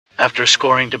After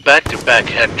scoring back-to-back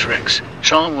hat tricks,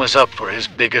 Chong was up for his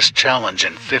biggest challenge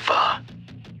in FIFA.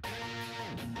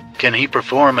 Can he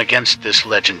perform against this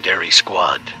legendary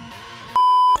squad?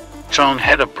 Chong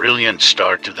had a brilliant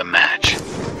start to the match.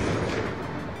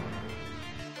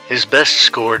 His best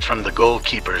scored from the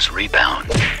goalkeeper's rebound.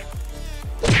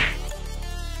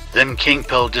 Then King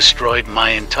Pel destroyed my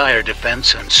entire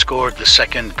defense and scored the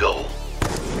second goal.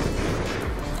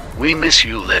 We miss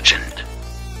you, legend.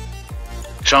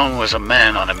 Chong was a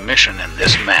man on a mission in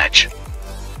this match.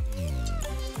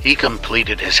 He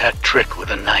completed his hat trick with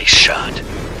a nice shot.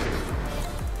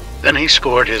 Then he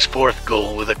scored his fourth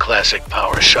goal with a classic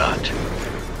power shot.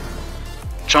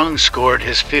 Chong scored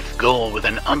his fifth goal with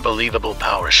an unbelievable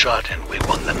power shot and we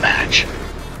won the match.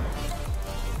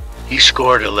 He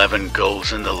scored 11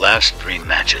 goals in the last 3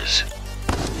 matches.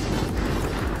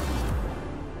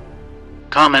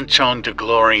 Comment Chong to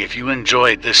glory if you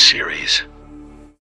enjoyed this series.